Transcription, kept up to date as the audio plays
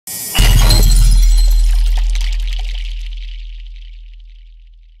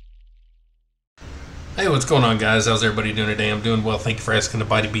Hey, what's going on, guys? How's everybody doing today? I'm doing well. Thank you for asking the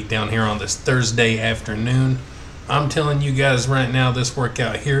Body Beat down here on this Thursday afternoon. I'm telling you guys right now, this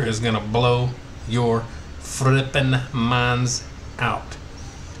workout here is going to blow your flippin' minds out.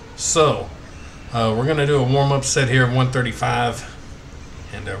 So, we're going to do a warm-up set here of 135.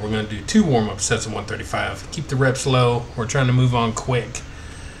 And we're going to do 2 warm-up sets of 135. Keep the reps low. We're trying to move on quick.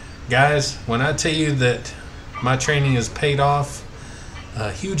 Guys, when I tell you that my training has paid off,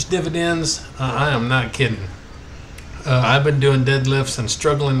 huge dividends, I am not kidding. I've been doing deadlifts and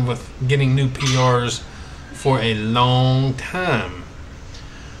struggling with getting new PRs for a long time.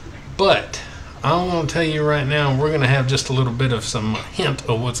 But I'm going to tell you right now, we're going to have just a little bit of some hint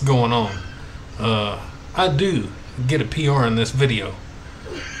of what's going on. I do get a PR in this video,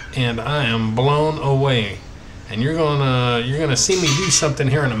 and I am blown away. And you're gonna see me do something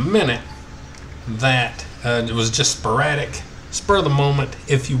here in a minute that it was just sporadic, spur of the moment,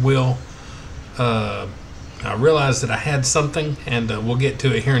 if you will. I realized that I had something, and we'll get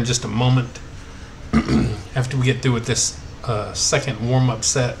to it here in just a moment after we get through with this second warm-up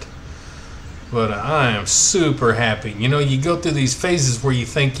set. But I am super happy. You know, you go through these phases where you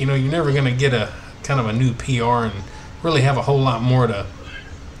think, you know, you're never gonna get a kind of a new PR and really have a whole lot more to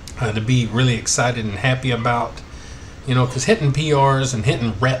be really excited and happy about, you know, because hitting PRs and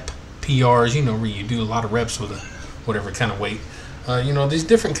hitting rep PRs, you know, where you do a lot of reps with a whatever kind of weight, you know, these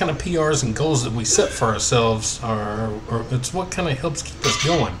different kind of PRs and goals that we set for ourselves are it's what kind of helps keep us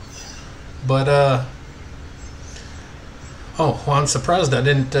going. But oh, well, I'm surprised I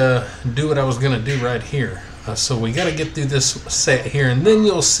didn't do what I was gonna do right here. So we got to get through this set here, and then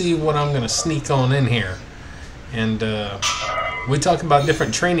you'll see what I'm gonna sneak on in here. And we talk about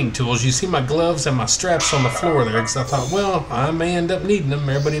different training tools. You see my gloves and my straps on the floor there, because I thought, well, I may end up needing them.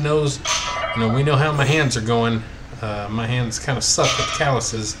 Everybody knows, you know, we know how my hands are going. My hands kind of suck with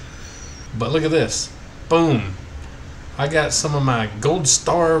calluses. But look at this. Boom. I got some of my Gold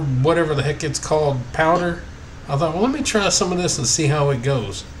Star, whatever the heck it's called, powder. I thought, well, let me try some of this and see how it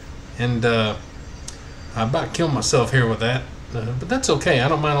goes. And I about killed myself here with that. But that's okay. I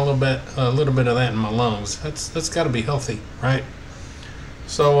don't mind a little bit of that in my lungs. That's got to be healthy, right?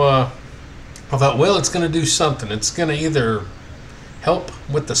 So I thought, well, it's going to do something. It's going to either help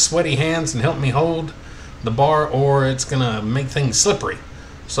with the sweaty hands and help me hold the bar, or it's going to make things slippery.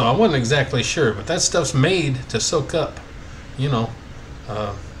 So I wasn't exactly sure, but that stuff's made to soak up, you know,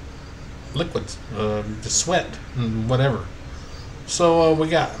 liquids, the sweat and whatever. So we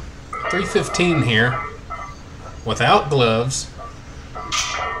got 315 here. Without gloves,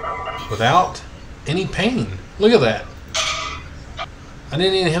 without any pain. Look at that. I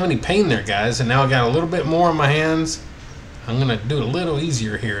didn't even have any pain there, guys, and now I got a little bit more in my hands. I'm gonna do it a little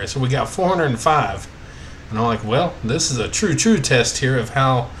easier here. So we got 405, and I'm like, well, this is a true test here of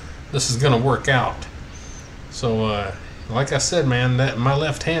how this is gonna work out. So like I said, man, that my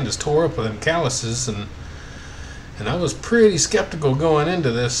left hand is tore up with them calluses, and I was pretty skeptical going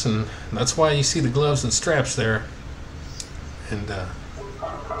into this, and that's why you see the gloves and straps there. And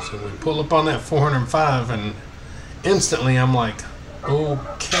so we pull up on that 405, and instantly I'm like,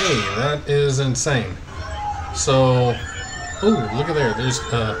 okay, that is insane. So, oh, look at there. There's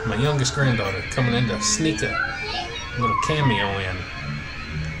my youngest granddaughter coming in to sneak a little cameo in.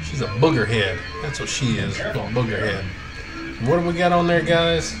 She's a booger head. That's what she is, a little booger head. What do we got on there,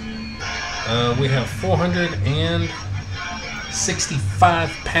 guys? We have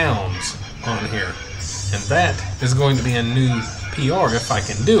 465 pounds on here, and that is going to be a new PR if I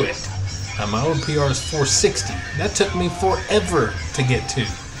can do it. My old PR is 460. That took me forever to get to.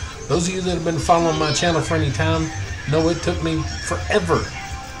 Those of you that have been following my channel for any time know it took me forever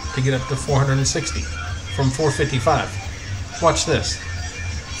to get up to 460 from 455. Watch this.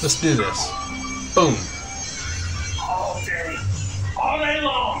 Let's do this. Boom. All day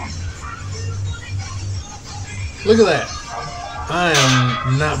long. Look at that. I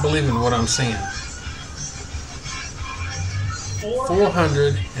am not believing what I'm seeing.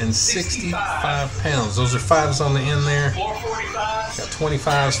 465 pounds. Those are 5s on the end there. 445. Got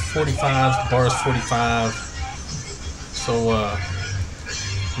 25s, 45s, bars 45. So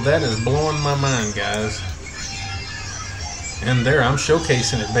that is blowing my mind, guys. And there, I'm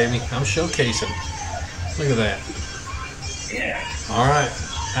showcasing it, baby. I'm showcasing. Look at that. Yeah. All right.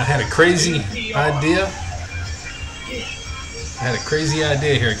 I had a crazy idea.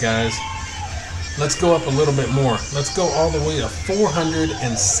 Here, guys. Let's go up a little bit more. Let's go all the way to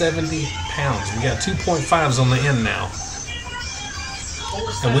 470 pounds. We got 2.5s on the end now.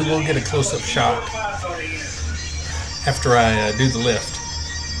 And we will get a close-up shot after I do the lift.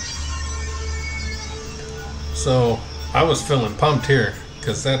 So I was feeling pumped here.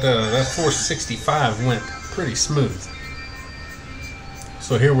 because that 465 went pretty smooth.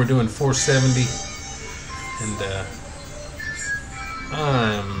 So here we're doing 470, and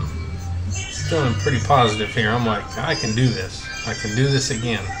I'm feeling pretty positive here. I'm like, I can do this. I can do this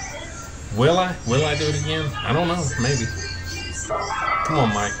again. Will I? Will I do it again? I don't know. Maybe. Come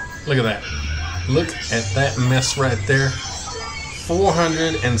on, Mike. Look at that. Look at that mess right there.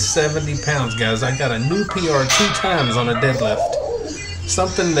 470 pounds, guys. I got a new PR 2 times on a deadlift.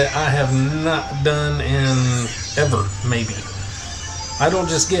 Something that I have not done in ever, maybe. I don't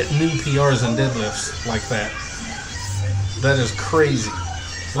just get new PRs and deadlifts like that. That is crazy.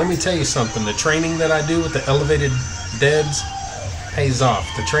 Let me tell you something. The training that I do with the elevated deads pays off.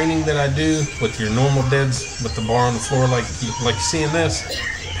 The training that I do with your normal deads with the bar on the floor like you see in this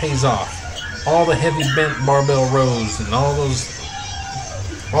pays off. All the heavy bent barbell rows and all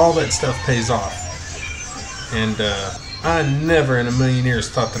that stuff pays off. And I never in a million years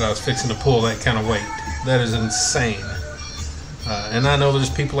thought that I was fixing to pull that kind of weight. That is insane. And I know there's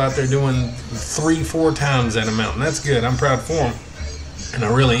people out there doing 3-4 times that amount, and that's good. I'm proud for them, and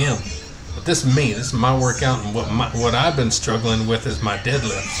I really am. But this is me. This is my workout, and what I've been struggling with is my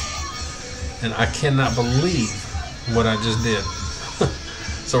deadlifts. And I cannot believe what I just did.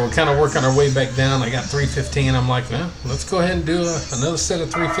 So we're kind of working our way back down. I got 315. I'm like, well, let's go ahead and do another set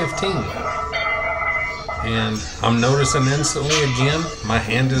of 315. And I'm noticing instantly again, my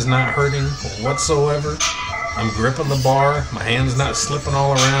hand is not hurting whatsoever. I'm gripping the bar. My hand's not slipping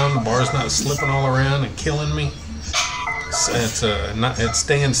all around. The bar's not slipping all around and killing me. It's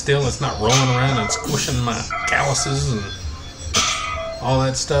staying still. It's not rolling around and squishing my calluses and all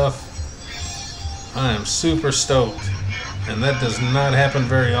that stuff. I am super stoked, and that does not happen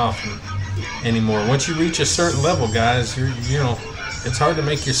very often anymore. Once you reach a certain level, guys, it's hard to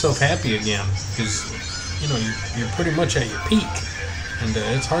make yourself happy again, because you're pretty much at your peak, and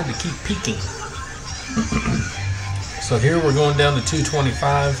it's hard to keep peaking. So here we're going down to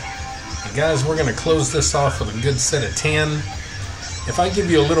 225. And guys, we're going to close this off with a good set of 10. If I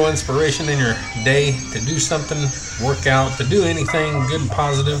give you a little inspiration in your day to do something, work out, to do anything good and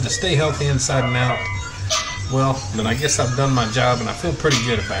positive, to stay healthy inside and out, well, then I guess I've done my job, and I feel pretty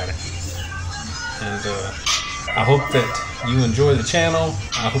good about it. And I hope that you enjoy the channel.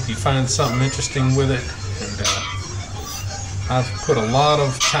 I hope you find something interesting with it. And I've put a lot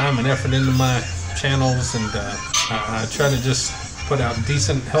of time and effort into my channels, and I try to just put out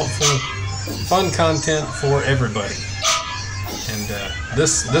decent, helpful, fun content for everybody. And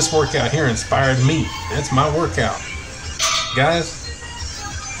this workout here inspired me. That's my workout.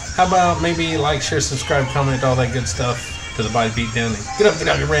 Guys, how about maybe like, share, subscribe, comment, all that good stuff to the Body Beatdown, and get up, get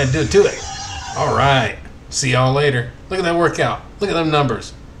out your rant, do it to it. All right. See y'all later. Look at that workout. Look at them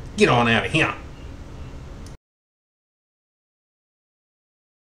numbers. Get on out of here.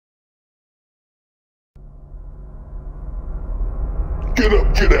 Get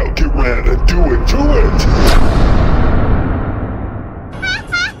up, get out, get ran, and do it to it!